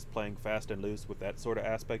story is playing fast and loose with that sort of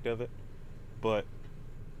aspect of it. But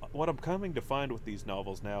what I'm coming to find with these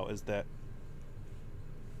novels now is that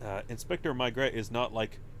Inspector Maigret is not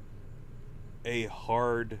like a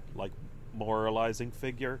hard, like, moralizing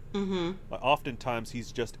figure. Mm-hmm. Oftentimes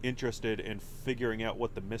he's just interested in figuring out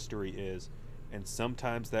what the mystery is, and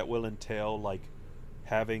sometimes that will entail like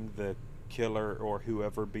having the killer or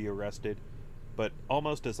whoever be arrested, but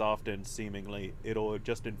almost as often seemingly it'll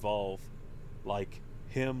just involve like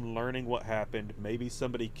him learning what happened. Maybe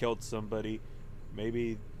somebody killed somebody,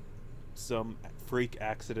 maybe some freak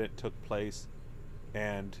accident took place,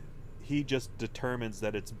 and he just determines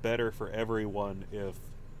that it's better for everyone if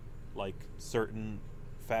like certain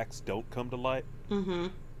facts don't come to light. Mm-hmm.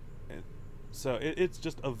 And so it's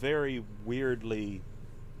just a very weirdly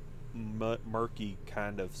murky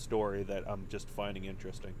kind of story that I'm just finding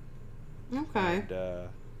interesting. Okay. And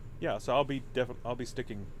yeah, so I'll be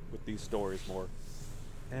sticking with these stories more.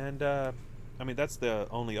 And I mean, that's the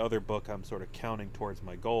only other book I'm sort of counting towards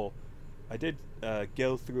my goal. I did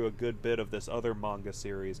go through a good bit of this other manga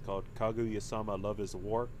series called Kaguya-sama Love is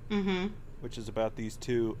War, Mm-hmm. which is about these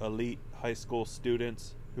two elite high school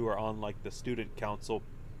students who are on like the student council.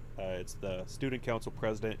 It's the student council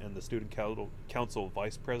president and the student council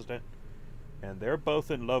vice president, and they're both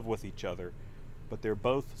in love with each other, but they're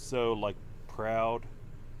both so like proud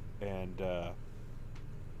and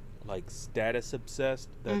like status obsessed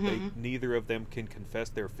that Mm-hmm. neither of them can confess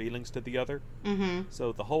their feelings to the other. Mm-hmm.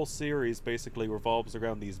 So the whole series basically revolves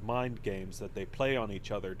around these mind games that they play on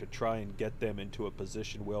each other to try and get them into a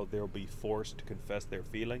position where they'll be forced to confess their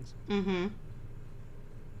feelings. Mm-hmm.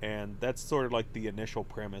 And that's sort of like the initial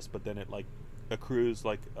premise, but then it like accrues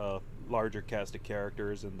like a larger cast of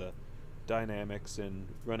characters, and the dynamics and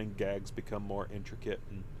running gags become more intricate,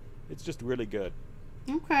 and it's just really good.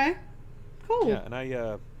 Okay. Cool. Yeah, and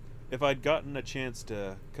I if I'd gotten a chance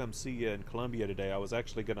to come see you in Columbia today, I was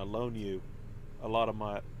actually going to loan you a lot of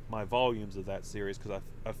my volumes of that series, because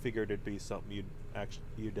I figured it'd be something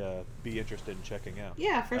you'd be interested in checking out.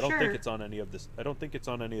 Yeah, for I don't sure. think it's on any of this. I don't think it's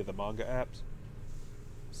on any of the manga apps.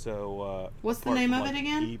 So What's the apart name from, of it like,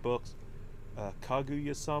 again? Ebooks.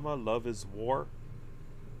 Kaguya-sama Love is War.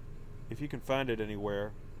 If you can find it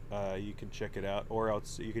anywhere, you can check it out, or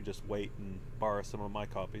else you could just wait and borrow some of my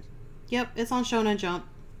copies. Yep, it's on Shonen Jump.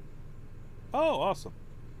 Oh, awesome.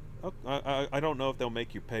 I don't know if they'll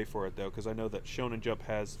make you pay for it though, because I know that Shonen Jump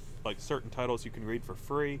has like certain titles you can read for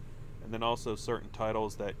free, and then also certain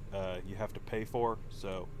titles that you have to pay for.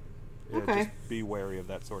 So Okay. just be wary of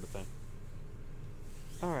that sort of thing.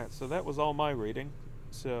 All right, so that was all my reading.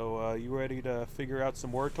 So you ready to figure out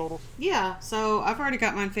some word totals? Yeah, so I've already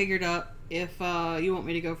got mine figured up if you want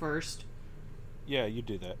me to go first. Yeah, you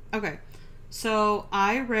do that. Okay. So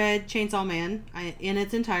I read Chainsaw Man in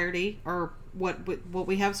its entirety, or what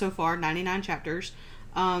we have so far, 99 chapters,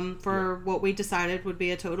 for what we decided would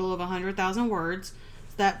be a total of 100,000 words.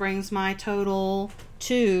 So that brings my total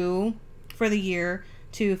for the year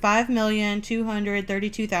to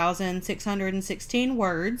 5,232,616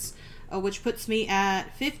 words, which puts me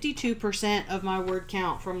at 52% of my word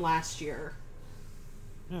count from last year.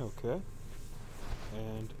 Okay.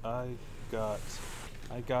 And I got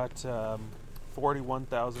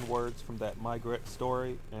 41,000 words from that Maigret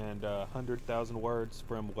story, and 100,000 words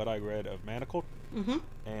from what I read of Manacled. Mm-hmm.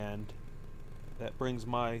 And that brings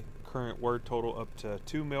my current word total up to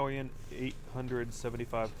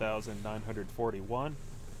 2,875,941,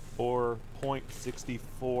 or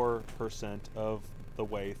 0.64% of the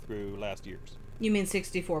way through last year's. You mean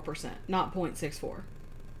 64%, not 0.64.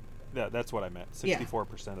 Yeah, that's what I meant. Yeah.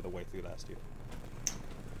 64% of the way through last year.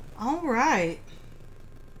 All right.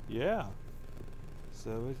 Yeah.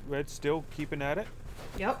 So is Red still keeping at it?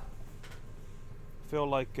 Yep. I feel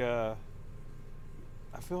like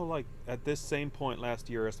at this same point last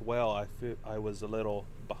year as well, I was a little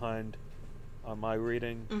behind on my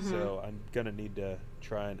reading, so I'm gonna need to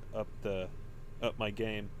try and up my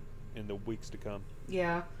game in the weeks to come.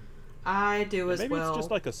 Yeah, I do as Maybe well.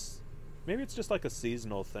 maybe it's just like a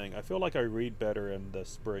seasonal thing. I feel like I read better in the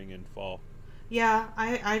spring and fall. Yeah,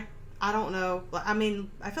 I don't know. I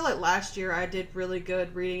mean, I feel like last year I did really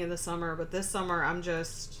good reading in the summer, but this summer I'm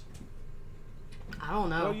just, I don't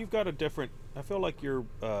know. Well, you've got a different. I feel like you've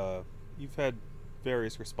had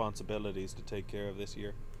various responsibilities to take care of this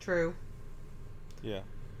year. True. Yeah.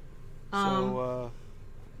 So,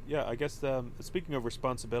 yeah, I guess speaking of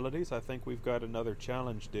responsibilities, I think we've got another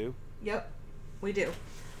challenge due. Yep, we do.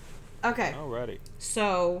 Okay. Alrighty.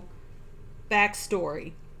 So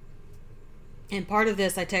backstory. And part of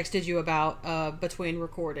this I texted you about between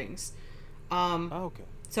recordings. Okay.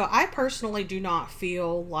 So I personally do not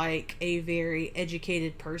feel like a very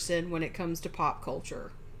educated person when it comes to pop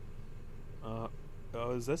culture.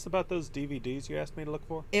 Is this about those DVDs you asked me to look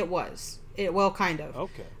for? It was. Well, kind of.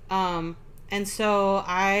 Okay. And so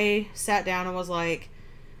I sat down and was like,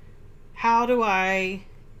 how do I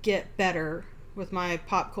get better with my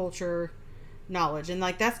pop culture knowledge? And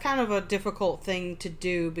like that's kind of a difficult thing to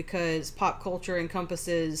do because pop culture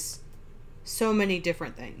encompasses so many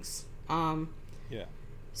different things. Yeah.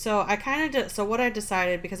 So I kind of so what I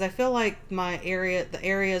decided, because I feel like the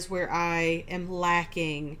areas where I am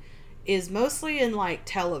lacking is mostly in like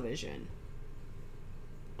television.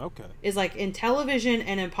 Okay. Is like in television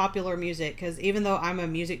and in popular music, because even though I'm a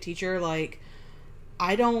music teacher, like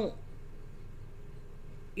I don't,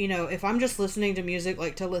 if I'm just listening to music,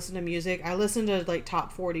 like to listen to music, I listen to like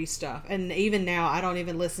top 40 stuff, and even now I don't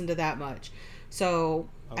even listen to that much. So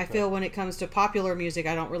I feel when it comes to popular music,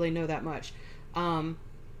 I don't really know that much.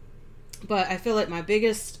 But I feel like my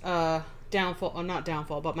biggest downfall, or not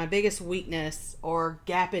downfall, but my biggest weakness or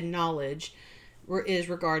gap in knowledge is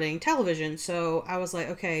regarding television. So I was like,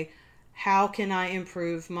 okay, how can I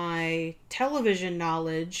improve my television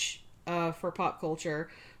knowledge for pop culture?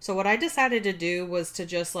 So what I decided to do was to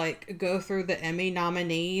just like go through the Emmy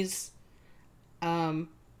nominees and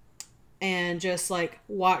just like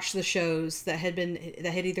watch the shows that had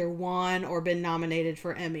either won or been nominated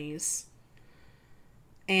for Emmys.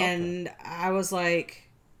 And I was like,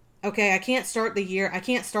 okay, I can't start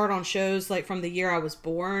on shows like from the year I was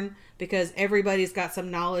born, because everybody's got some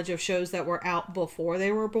knowledge of shows that were out before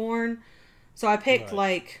they were born. So I picked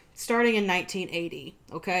like starting in 1980.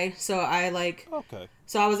 Okay. So I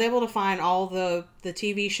was able to find all the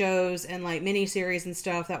TV shows and like miniseries and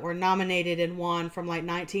stuff that were nominated and won from like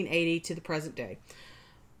 1980 to the present day.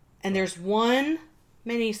 And there's one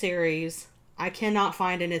miniseries I cannot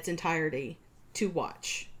find in its entirety to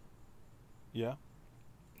watch. Yeah.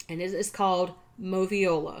 And it is called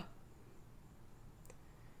Moviola.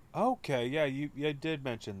 Okay, yeah, you did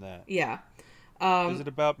mention that. Yeah. Is it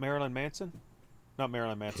about Marilyn Manson? Not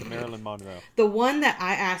Marilyn Manson, Marilyn Monroe. The one that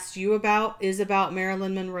I asked you about is about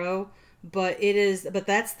Marilyn Monroe, but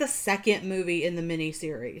that's the second movie in the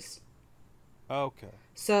miniseries. Okay.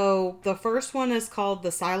 So the first one is called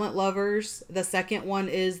The Silent Lovers. The second one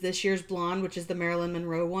is This Year's Blonde, which is the Marilyn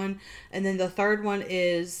Monroe one. And then the third one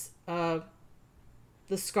is the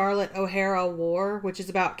Scarlett O'Hara War, which is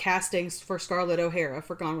about castings for Scarlett O'Hara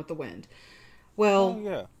for Gone with the Wind. Well,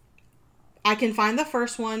 yeah. I can find the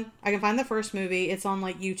first one. I can find the first movie. It's on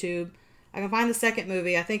like YouTube. I can find the second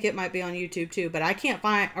movie. I think it might be on YouTube too, but I can't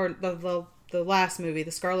find, or the last movie,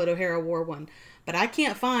 the Scarlett O'Hara War one. But I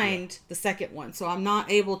can't find the second one, so I'm not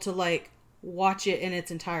able to like watch it in its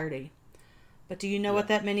entirety. But do you know what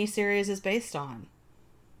that miniseries is based on?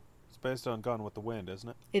 It's based on Gone with the Wind, isn't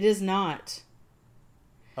it? It is not.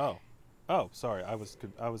 Oh, sorry. I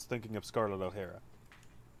was thinking of Scarlett O'Hara.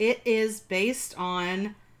 It is based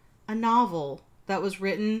on a novel that was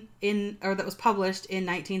that was published in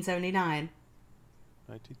 1979.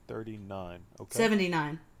 1939. Okay.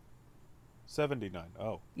 79. 79.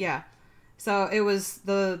 Oh. Yeah. So it was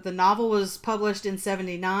the novel was published in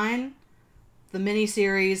 79. The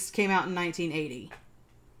miniseries came out in 1980.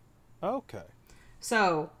 Okay.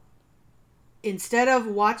 So instead of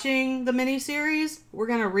watching the miniseries, we're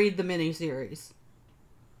going to read the miniseries.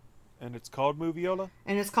 And it's called Moviola?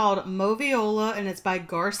 And it's called Moviola, and it's by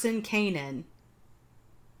Garson Kanin.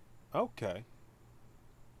 Okay.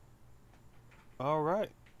 All right.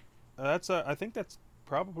 I think that's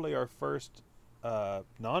probably our first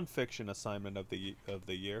nonfiction assignment of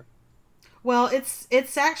the year. Well, it's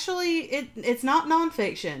actually it's not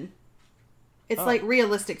nonfiction. It's like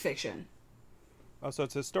realistic fiction. Oh, so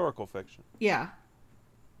it's historical fiction. Yeah.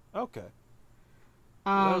 Okay.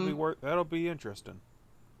 That'll be interesting.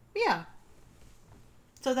 Yeah.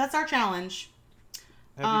 So that's our challenge.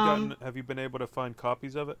 Have you been able to find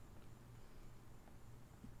copies of it?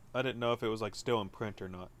 I didn't know if it was like still in print or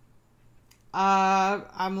not.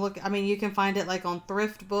 I mean, you can find it like on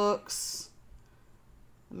Thrift Books.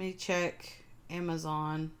 Let me check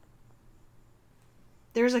Amazon.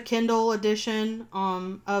 There's a Kindle edition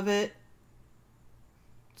of it.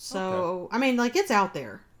 So, I mean, like, it's out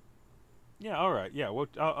there. Yeah, all right. Yeah,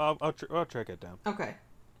 I'll track it down. Okay.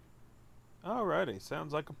 Alrighty,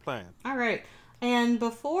 sounds like a plan. All right. And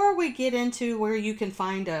before we get into where you can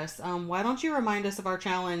find us, why don't you remind us of our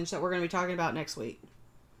challenge that we're going to be talking about next week?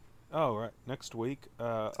 Oh, right. Next week.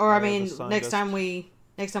 Next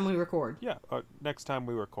Next time we record. Yeah, next time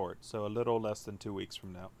we record, so a little less than 2 weeks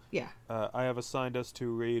from now. Yeah. I have assigned us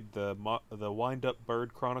to read the Wind Up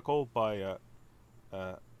Bird Chronicle by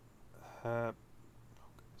I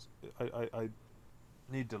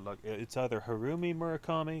need to look. It's either Harumi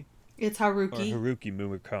Murakami It's or Haruki. Haruki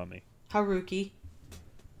Murakami. Haruki.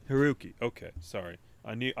 Okay, sorry.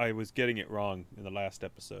 I knew I was getting it wrong in the last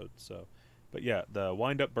episode. So, but yeah, the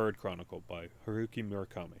Wind Up Bird Chronicle by Haruki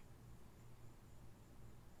Murakami.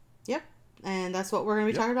 Yep. And that's what we're going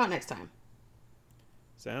to be talking about next time.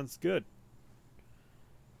 Sounds good.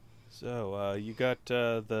 So, you got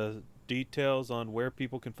the details on where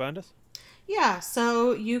people can find us? Yeah,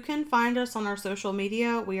 so you can find us on our social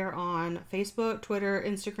media. We are on Facebook, Twitter,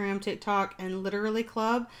 Instagram, TikTok, and Literally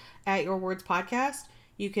Club at Your Words Podcast.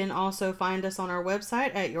 You can also find us on our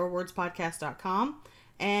website at yourwordspodcast.com.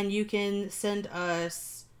 And you can send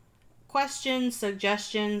us questions,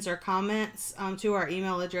 suggestions, or comments to our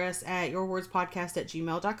email address at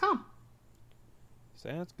yourwordspodcast@gmail.com.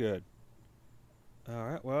 Sounds good. All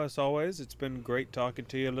right. Well, as always, it's been great talking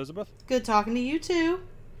to you, Elizabeth. Good talking to you, too.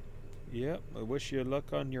 Yep. I wish you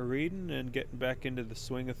luck on your reading and getting back into the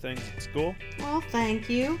swing of things at school. Well, thank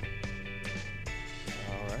you.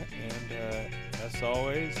 All right. And as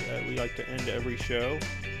always, we like to end every show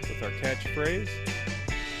with our catchphrase.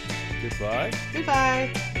 Goodbye.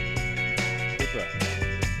 Goodbye. Goodbye.